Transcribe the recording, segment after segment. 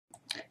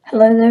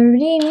Hello there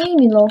everybody,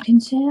 me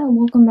Lawkins here, and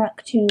welcome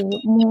back to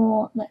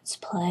more Let's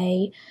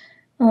Play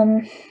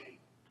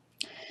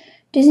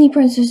Disney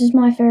Princess's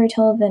My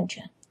Fairytale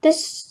Adventure.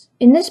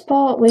 In this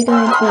part we're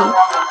going to be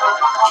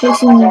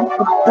chasing the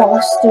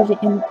bastard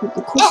with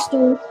the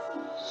crystal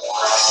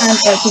and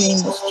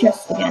opening this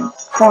chest again.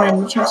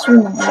 Find the chest we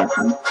want to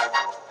open.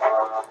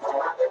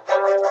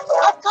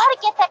 I've got to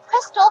get that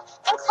crystal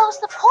and close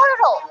the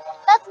portal.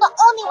 That's the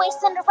only way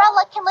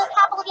Cinderella can live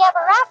happily ever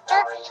after,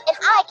 and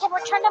I can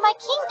return to my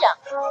kingdom.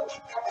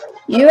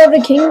 You have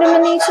a kingdom,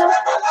 Anita?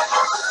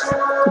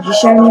 Could you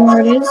show me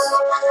where it is?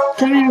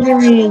 Come over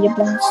here, you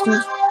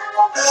bastard.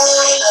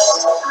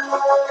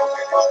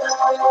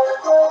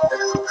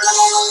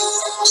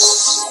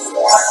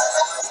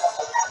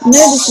 I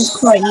know this is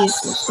quite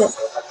useless, but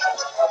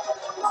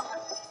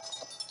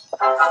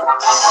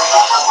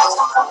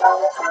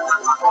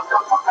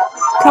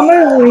come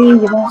over here,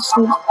 you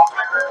bastard.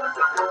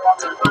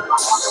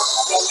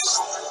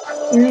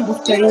 That was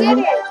pretty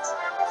easy.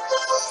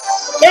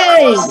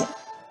 Yay!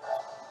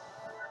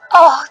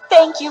 Oh,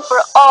 thank you for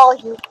all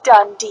you've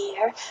done,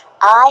 dear.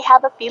 I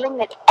have a feeling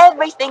that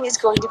everything is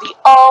going to be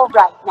all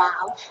right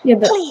now. Yeah,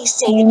 but please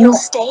say that you'll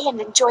stay and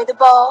enjoy the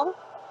ball.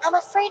 I'm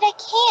afraid I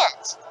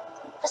can't.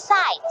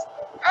 Besides,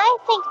 I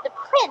think the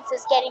prince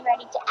is getting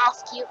ready to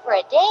ask you for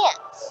a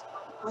dance.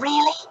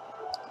 Really?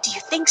 Do you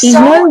think he's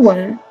so?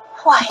 nowhere.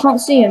 Why, I can't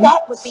see him.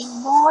 that would be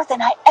more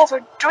than I ever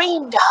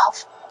dreamed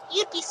of.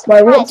 You'd be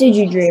surprised. Why, what did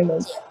you dream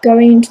of?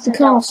 Going into the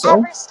castle?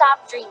 Don't ever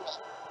stop dreaming.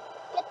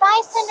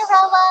 Goodbye,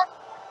 Cinderella.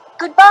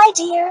 Goodbye,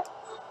 dear.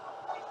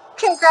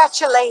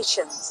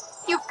 Congratulations!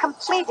 You've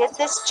completed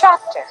this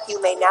chapter.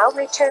 You may now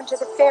return to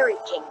the Fairy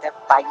Kingdom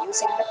by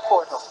using the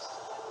portal.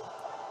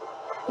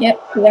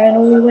 Yep, we're going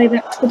all the way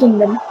back to the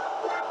kingdom.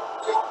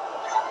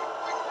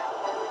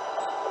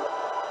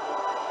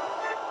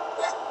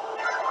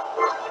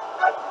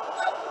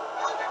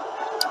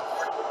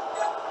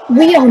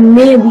 We are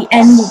near the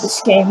end of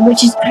this game,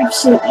 which is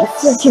absolutely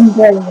freaking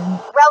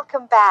brilliant.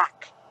 Welcome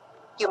back.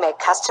 You may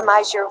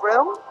customize your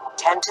room,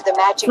 tend to the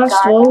magic First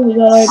of garden, all, we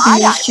gotta open buy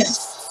these items,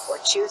 chests. or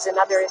choose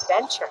another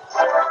adventure.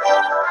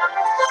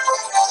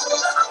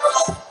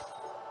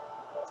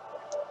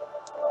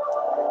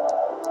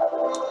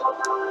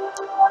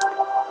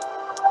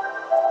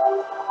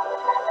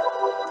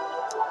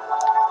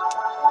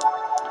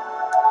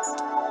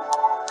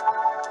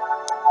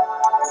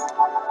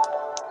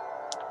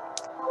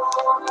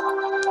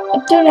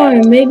 I don't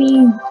know, maybe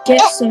you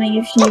get something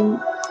if you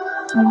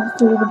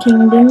unlock all the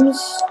kingdoms.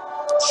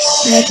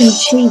 Like an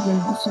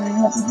achievement or something,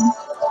 I don't know.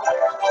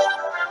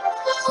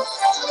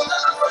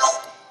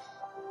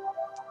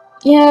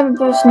 Yeah, but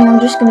personally I'm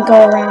just gonna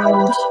go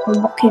around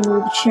unlocking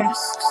all the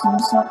chests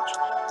and such.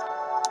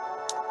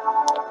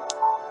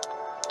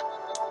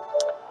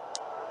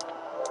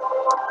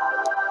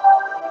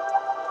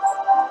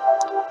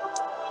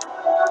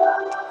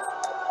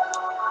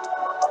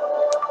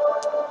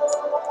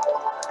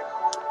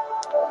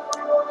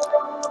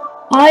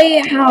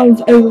 I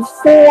have over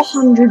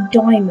 400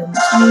 diamonds.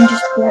 I mean,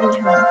 just bloody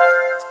hell.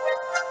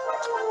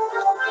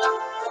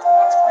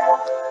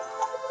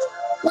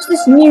 What's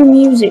this new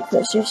music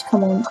that's just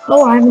come on?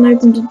 Oh, I haven't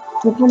opened the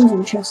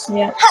Rapunzel chest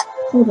yet.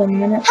 Hold on a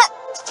minute.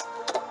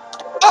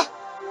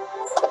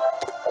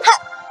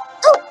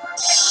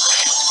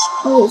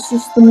 Oh, it's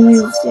just the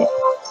music.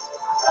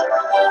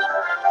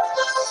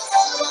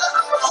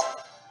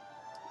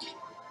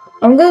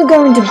 I'm gonna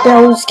go into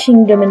Belle's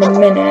kingdom in a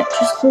minute.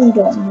 Just hold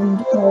on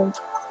and I'll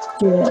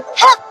do it.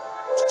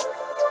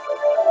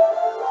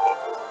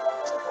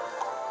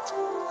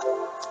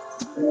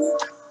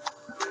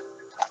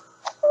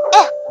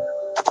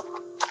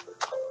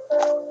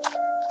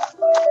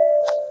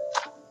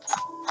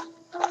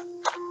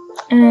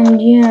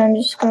 And yeah, I'm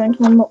just going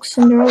to unlock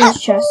Cinderella's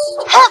chest.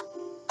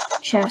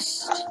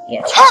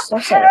 Yeah, chest. I'll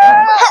say it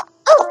right.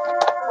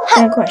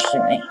 Don't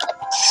question me.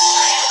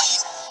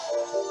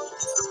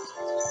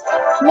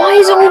 Why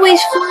is it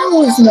always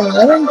flowers now?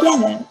 I don't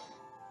get it.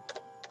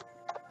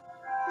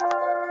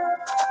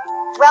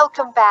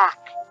 Welcome back.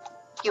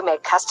 You may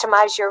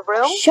customize your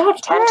room,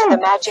 Shut tend up. to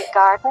the magic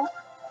garden,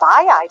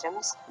 buy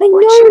items, I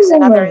or know, choose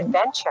another woman.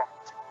 adventure.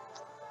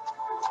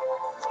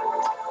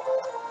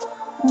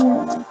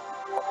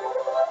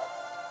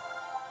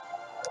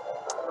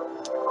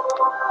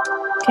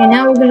 Okay,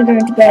 now we're gonna go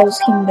into Belle's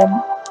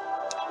kingdom.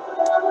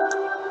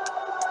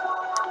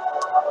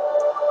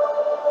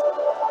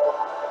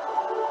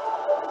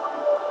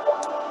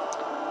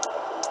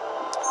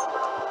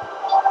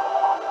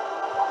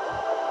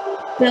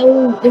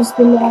 Belle is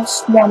the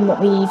last one that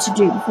we need to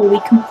do before we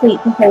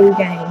complete the whole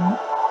game.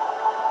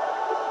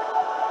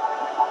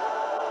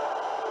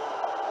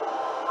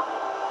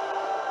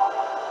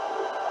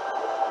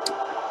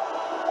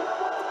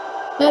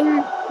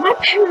 My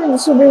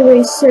parents have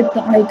always said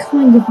that I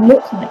kind of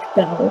look like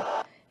Belle,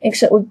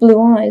 except with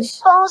blue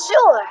eyes.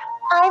 Bonjour,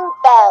 I'm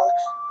Belle.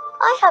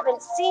 I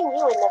haven't seen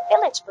you in the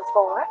village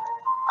before.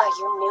 Are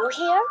you new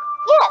here?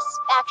 Yes,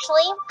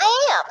 actually,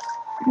 I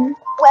am.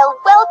 Well,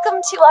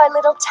 welcome to our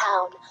little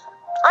town.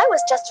 I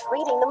was just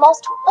reading the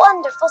most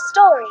wonderful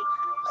story,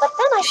 but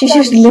then I She's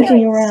started just looking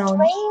hearing around.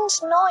 strange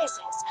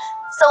noises,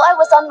 so I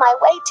was on my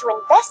way to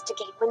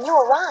investigate when you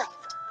arrived.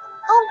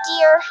 Oh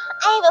dear,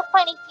 I have a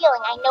funny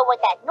feeling I know what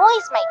that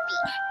noise might be.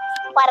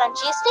 Why don't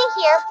you stay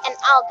here and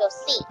I'll go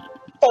see?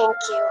 Thank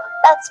you.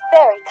 That's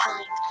very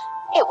kind.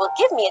 It will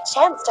give me a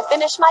chance to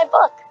finish my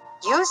book.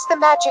 Use the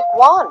magic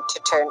wand to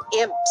turn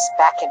imps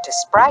back into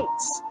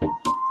sprites.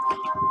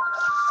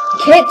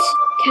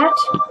 Cat.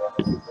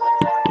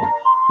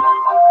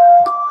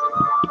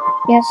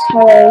 Yes,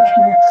 hello,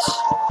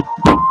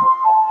 cat.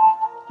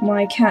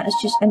 My cat has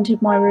just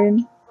entered my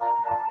room.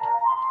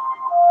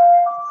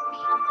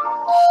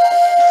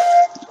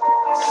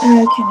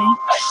 Okay.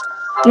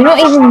 You're not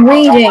even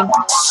reading.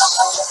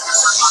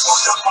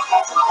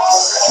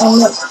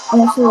 Not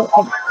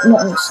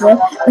Ursula.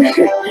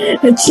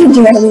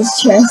 Cinderella's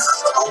chest.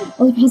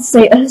 I was about to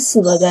say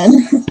Ursula then.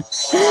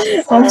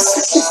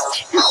 Ursula's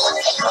chest.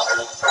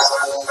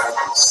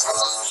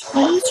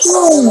 What's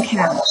wrong,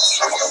 cat?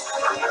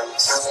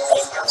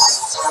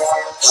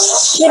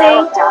 Kitty!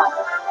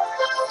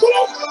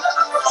 Kitty!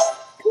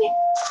 Come here.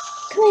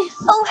 Come here.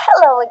 Oh,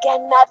 hello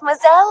again,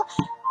 mademoiselle.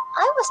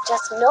 I was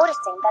just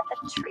noticing that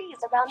the trees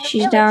around the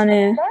She's village down look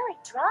here. very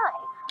dry,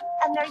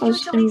 and they're I'm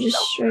usually just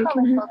so stroking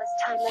colorful her. this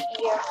time of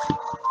year.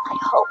 I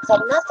hope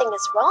that nothing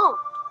is wrong.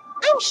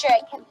 I'm sure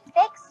it can be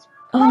fixed.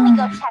 Let me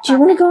go check Do you on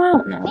want to them. go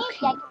out now?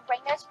 Maybe I can bring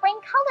their spring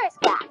colors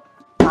back.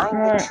 Find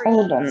the Alright,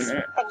 hold on a trees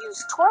minute. and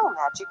use twirl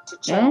magic to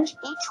change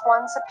each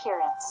one's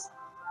appearance.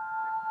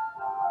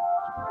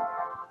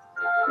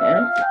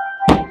 Yeah.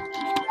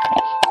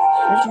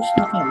 There's just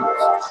nothing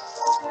else.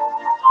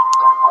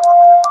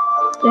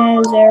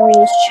 There's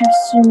Ariel's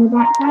chest in the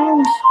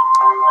background.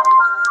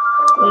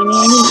 What do you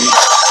mean these?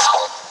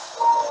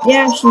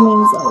 Yeah, she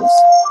means those.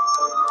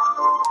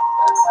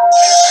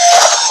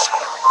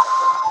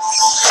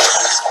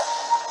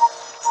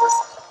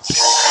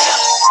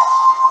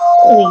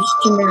 All these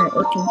generic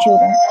looking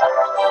children.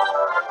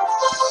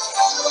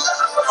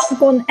 I've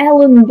got an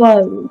Ellen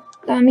bow.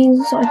 That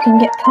means I can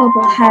get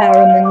purple hair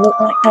and then look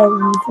like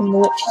Ellen from the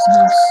witch's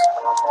house.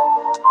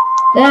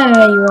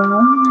 There you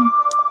are.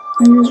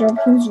 And there's a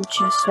Rapunzel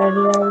chest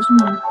over there as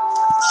well.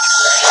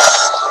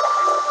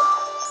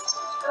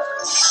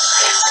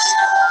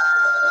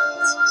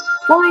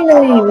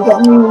 Finally, we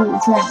got a new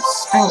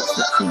dress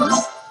outfit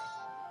thing.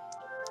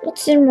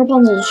 What's in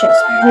Rapunzel's chest?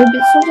 I hope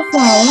it's not a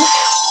flower.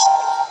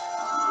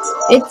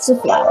 It's a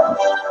flower.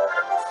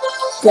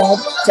 God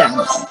damn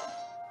it.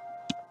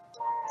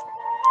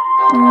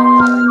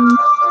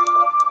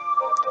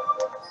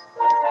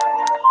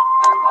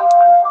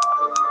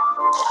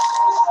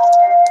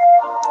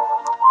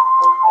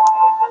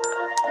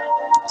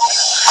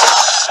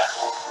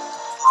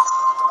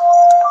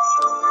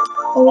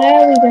 Well,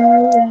 there we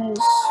go. There's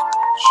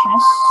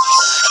chest.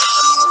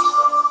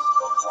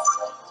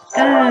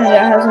 And it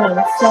has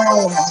another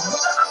flower on it.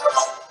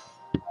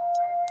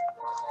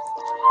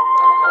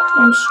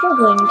 I'm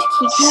struggling to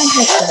keep my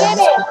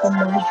headphones up on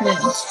my head.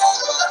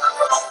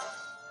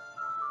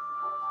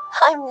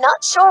 I'm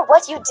not sure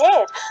what you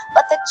did,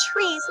 but the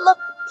trees look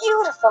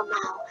beautiful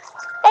now.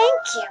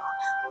 Thank you.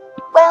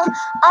 Well,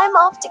 I'm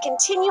off to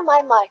continue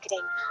my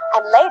marketing,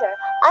 and later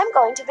I'm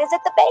going to visit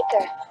the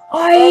baker.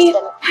 I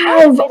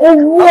have a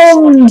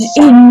wand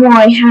in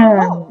my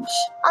hand.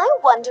 I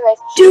wonder if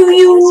Do could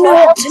you use your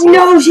not help too.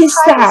 notice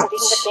Try that?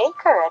 visiting the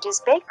baker at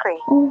his bakery.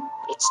 Oh,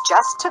 It's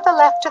just to the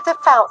left of the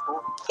fountain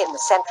in the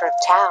center of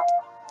town.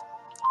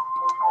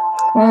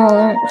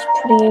 well, that's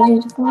pretty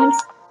easy to find.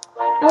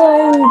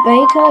 Hello,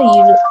 baker.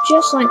 You look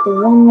just like the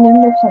one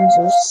in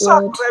Rapunzel's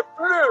blood. Sacre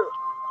bleu!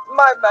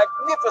 My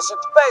magnificent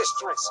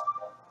pastries!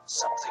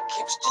 Something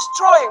keeps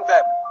destroying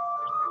them.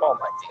 Oh,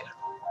 my dear.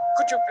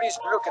 Could you please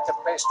look at the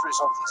pastries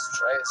on these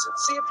trays and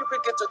see if you can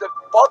get to the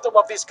bottom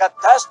of this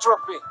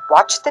catastrophe?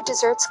 Watch the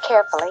desserts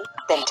carefully,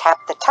 then tap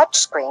the touch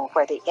screen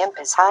where the imp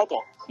is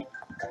hiding.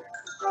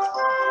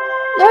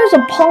 There's a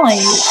pie.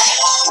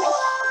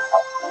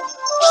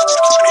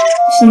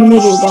 It's in the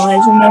middle,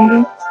 guys,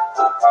 remember?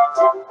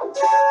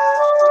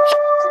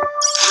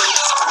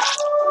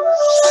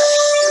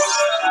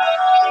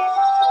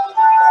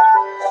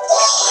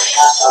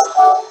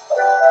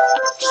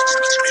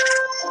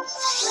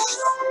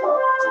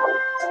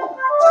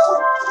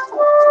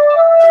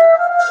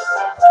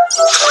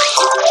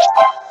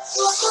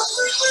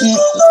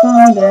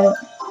 Found it.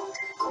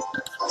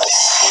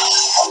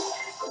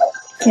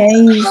 Okay,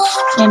 he's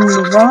on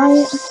the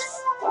right.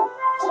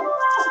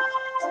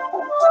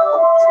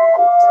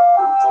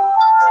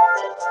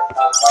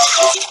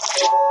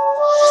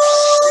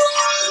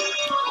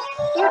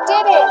 You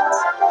did it!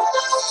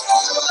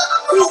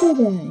 We did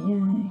it,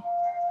 yay.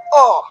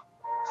 Oh,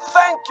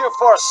 thank you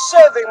for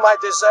saving my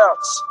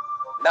desserts.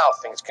 Now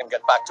things can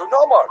get back to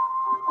normal,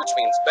 which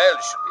means Belle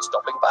should be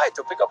stopping by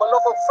to pick up a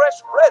loaf of fresh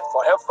bread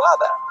for her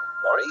father,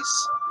 Maurice.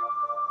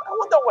 I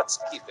wonder what's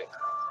keeping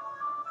her.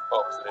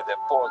 Hopefully the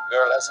poor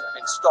girl hasn't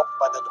been stopped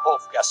by that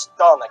oaf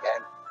Gaston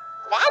again.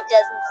 That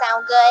doesn't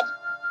sound good.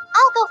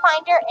 I'll go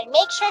find her and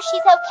make sure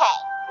she's okay.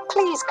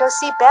 Please go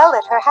see Belle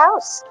at her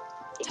house.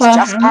 It's Her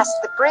just house? past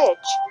the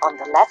bridge on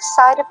the left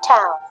side of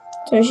town.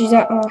 So she's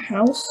at our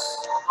house.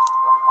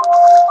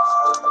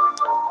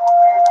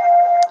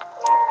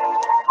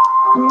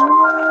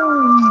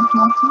 Oh,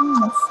 my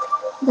house.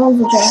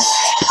 Those are just...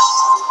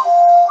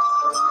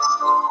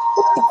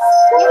 What the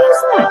fuck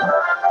is that?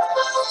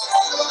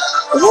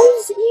 Are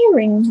those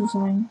earrings or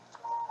something?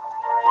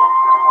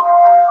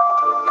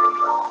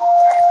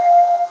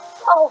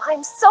 Oh,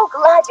 I'm so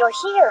glad you're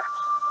here.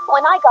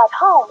 When I got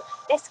home,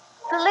 this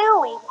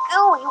gluey,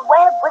 gooey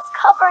web was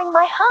covering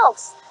my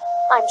house.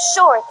 I'm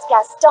sure it's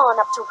Gaston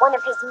up to one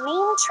of his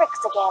mean tricks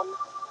again.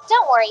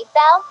 Don't worry,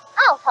 Belle.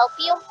 I'll help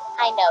you.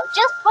 I know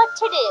just what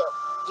to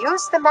do.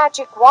 Use the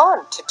magic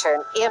wand to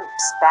turn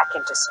imps back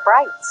into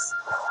sprites.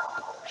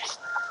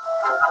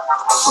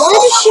 Why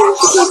does she have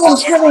to keep on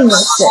telling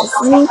us this?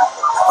 I mean,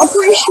 I'm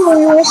pretty sure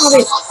we all have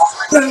it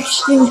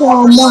bashed into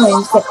our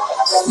minds that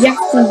you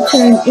have to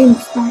turn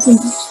imps back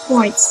into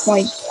sprites,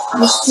 like,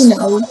 just, you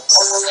know.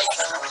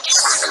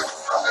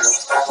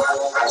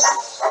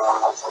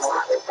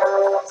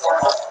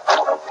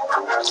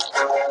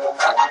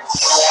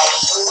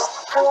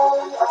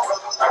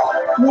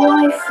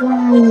 Why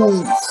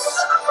flowers?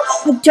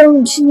 I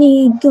don't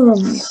need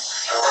them.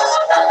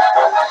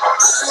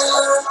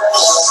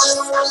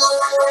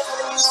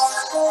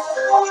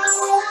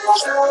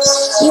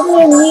 Even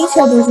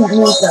Anita doesn't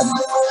need them.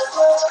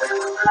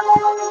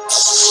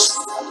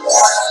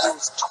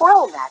 Use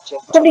twirl magic.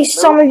 Probably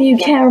some of you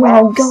care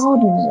about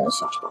gardens and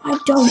such, but I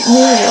don't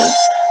really.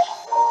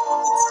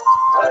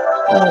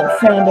 Oh,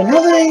 found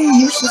another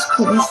useless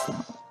place.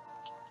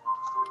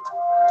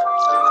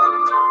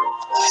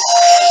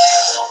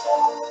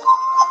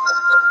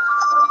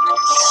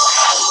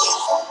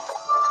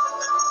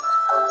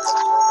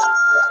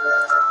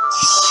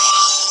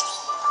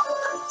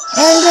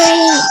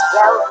 And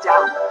Well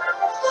done.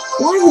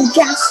 why would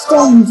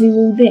Gaston do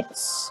all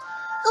this?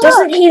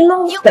 Doesn't Look, he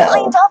love you Belle?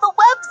 cleaned all the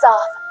webs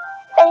off.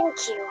 Thank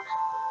you.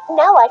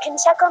 Now I can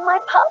check on my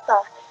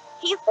papa.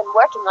 He's been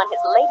working on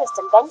his latest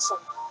invention.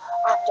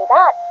 After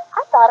that,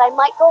 I thought I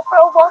might go for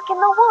a walk in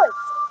the woods.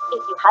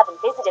 If you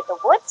haven't visited the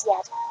woods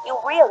yet, you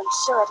really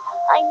should.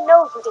 I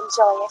know you'd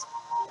enjoy it.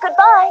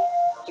 Goodbye.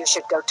 You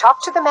should go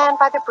talk to the man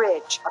by the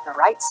bridge on the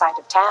right side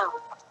of town.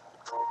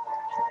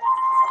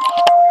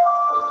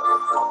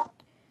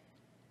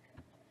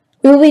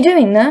 We'll be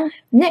doing that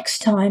next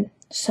time.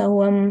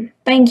 So,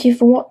 thank you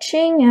for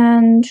watching,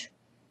 and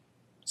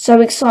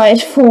so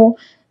excited for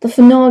the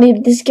finale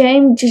of this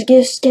game.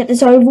 Just get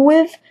this over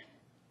with.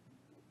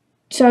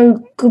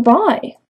 So, goodbye.